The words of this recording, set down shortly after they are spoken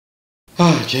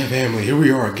Ah, Jam Family, here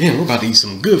we are again. We're about to eat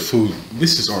some good food.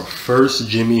 This is our first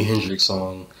Jimi Hendrix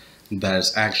song that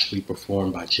is actually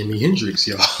performed by Jimi Hendrix,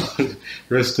 y'all.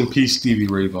 Rest in peace, Stevie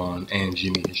Ray Vaughan and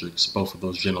Jimi Hendrix. Both of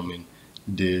those gentlemen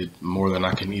did more than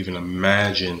I can even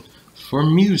imagine for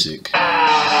music. We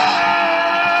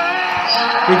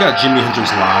got Jimi Hendrix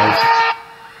live,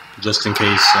 just in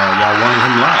case y'all wanted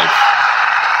him live.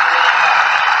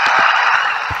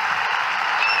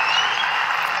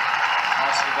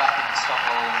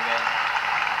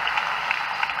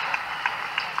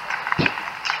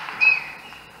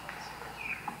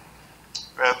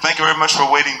 Thank you very much for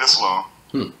waiting this long.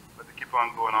 But to keep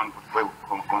on going on, wait,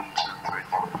 1, 2, 3,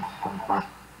 4.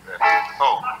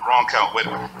 Oh, wrong count. Wait a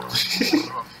minute.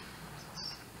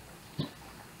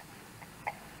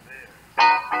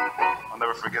 I'll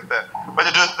never forget that. But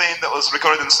to do a theme that was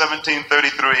recorded in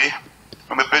 1733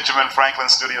 from the Benjamin Franklin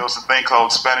Studios, a thing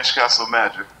called Spanish Castle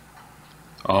Magic.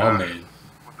 Oh, man.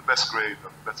 With the best grade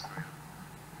of the best grade.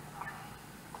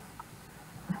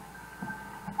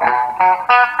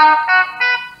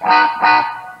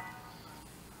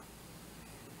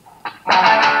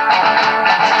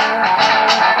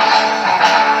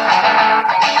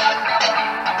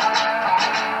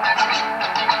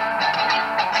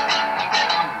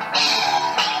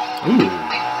 Ooh.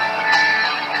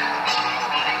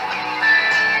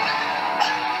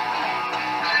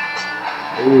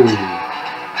 Ooh.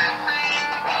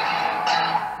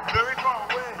 Very far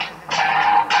away.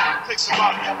 Takes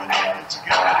about half an hour to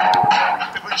get.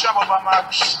 If we travel by my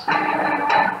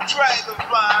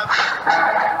dragonfly,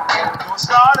 we'll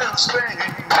start in Spain.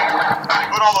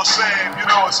 But all the same, you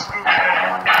know it's a groovy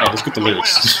name. Oh, let's get the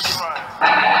lyrics.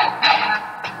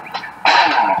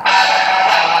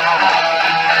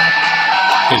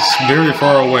 It's very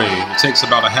far away. It takes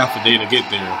about a half a day to get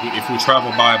there. If we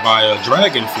travel by a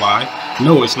dragonfly,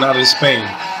 no, it's not in Spain.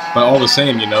 But all the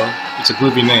same, you know, it's a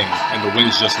groovy name, and the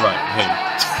wind's just right. Hey.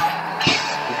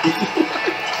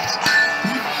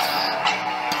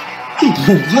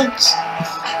 What?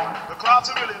 The clouds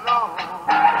are really low,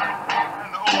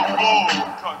 and the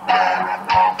overflow caught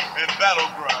in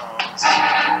battlegrounds,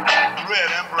 red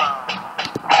and brown.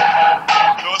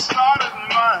 No, it's not in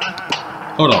mine.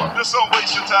 Hold on. Just don't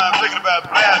waste your time thinking about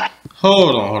bad.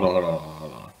 Hold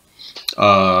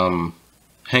on.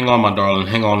 Hang on, my darling.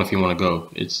 Hang on if you want to go.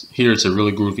 It's a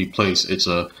really groovy place. It's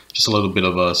just a little bit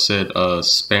of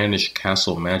Spanish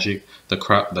castle magic. The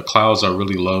clouds are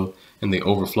really low and they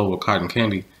overflow with cotton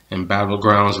candy. And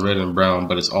battlegrounds red and brown,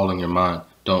 but it's all in your mind.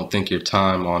 Don't think your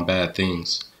time on bad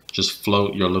things. Just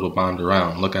float your little mind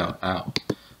around. Look out, ow.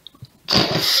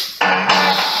 Just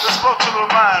float your little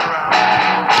mind around.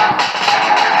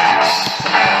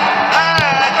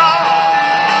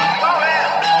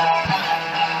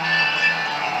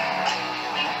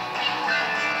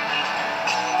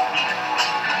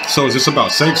 So is this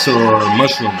about sex or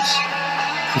mushrooms?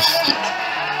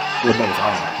 Or both?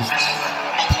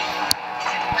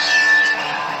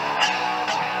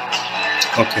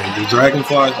 Okay, the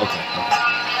dragonfly? Okay.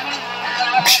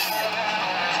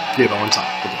 Get on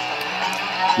top. Okay.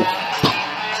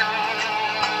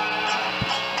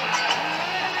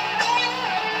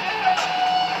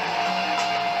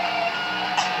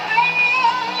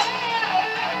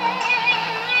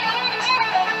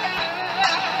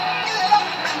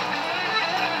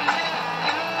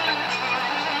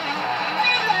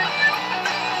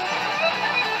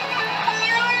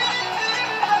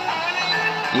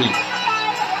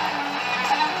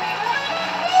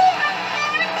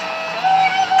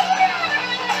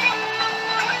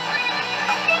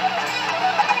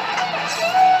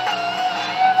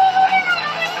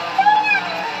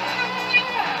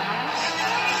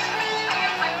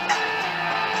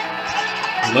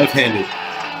 Left-handed.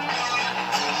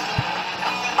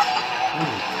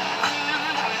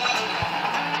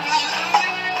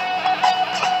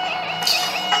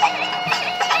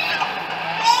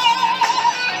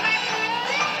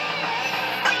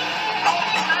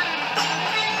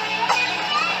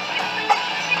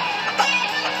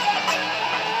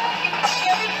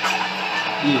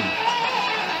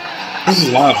 This is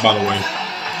live, by the way.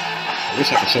 I wish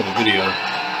I could show the video,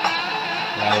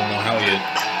 but I don't know how yet.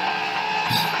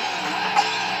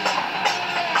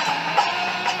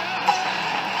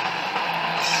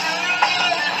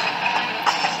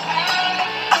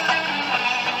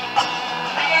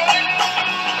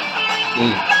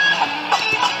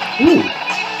 Ooh.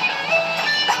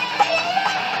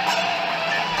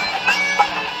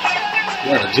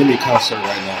 We're at a Jimmy concert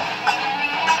right now.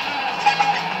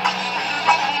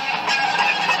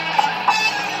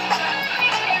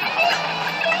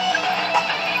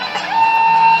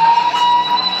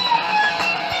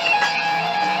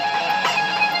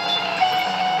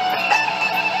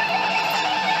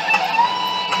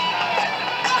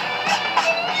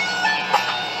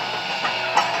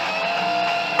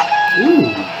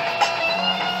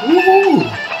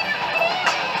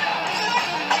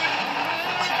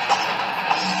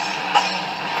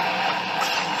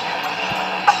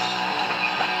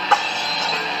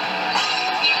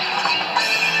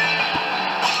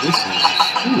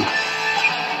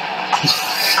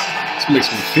 Makes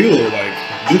me feel like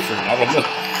different. I don't know.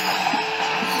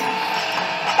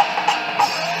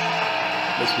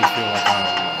 Makes me feel like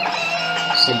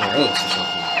I'm somewhere else or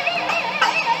something.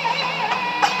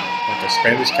 Like a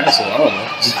Spanish castle. I don't know.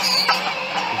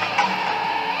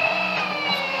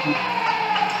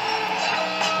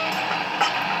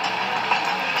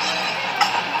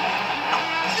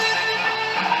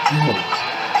 Yo,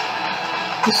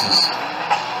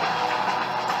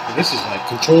 this is like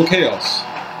controlled chaos.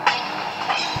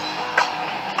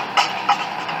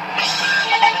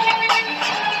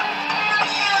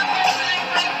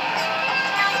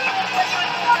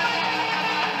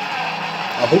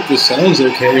 I hope this sounds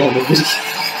okay on the video.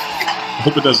 I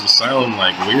hope it doesn't sound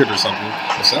like weird or something.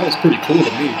 It sounds pretty cool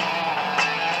to me.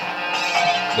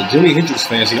 But Jimi Hendrix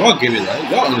fans, y'all get it, right?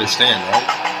 Y'all understand,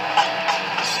 right?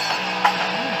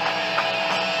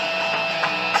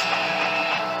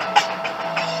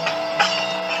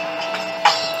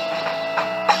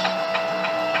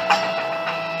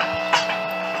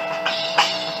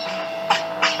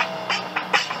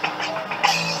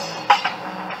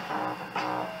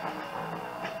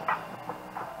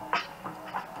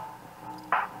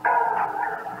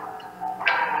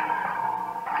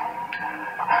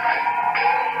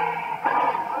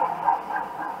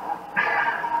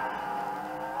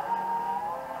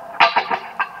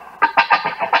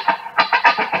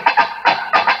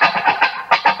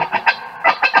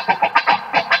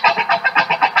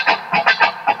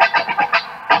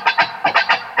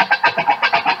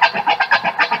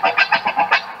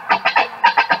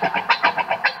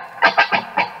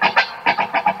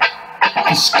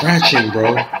 He's scratching,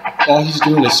 bro. All he's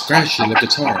doing is scratching the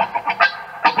guitar.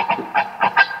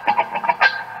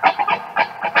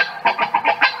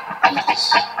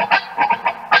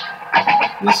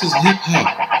 This is hip hop.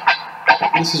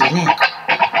 This is rock.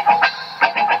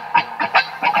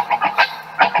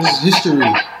 This is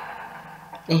history.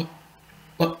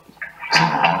 What?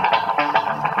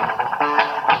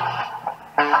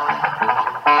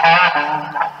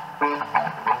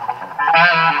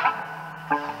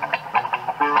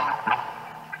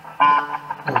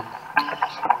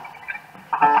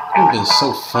 It would have been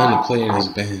so fun to play in his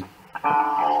band.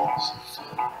 So fun.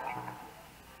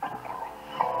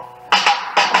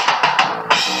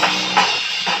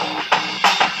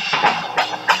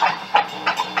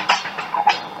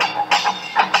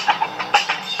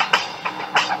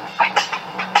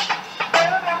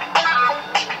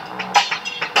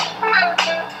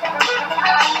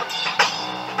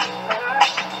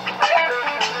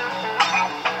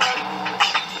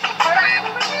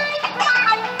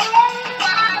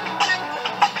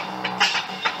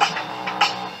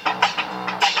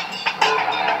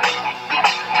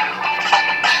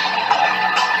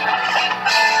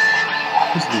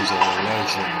 This dude's a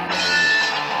legend, man.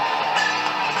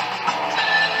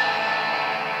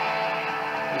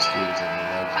 This dude's a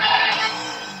legend.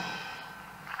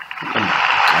 Oh my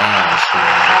gosh,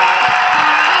 man.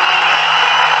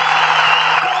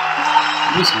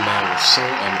 This man was so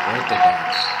unorthodox.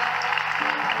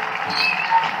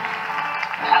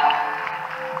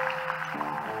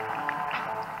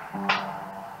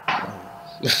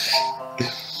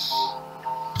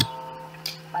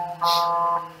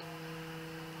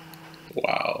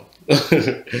 Wow.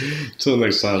 Till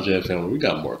next time, Jam Family, we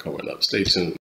got more coming up. Stay tuned.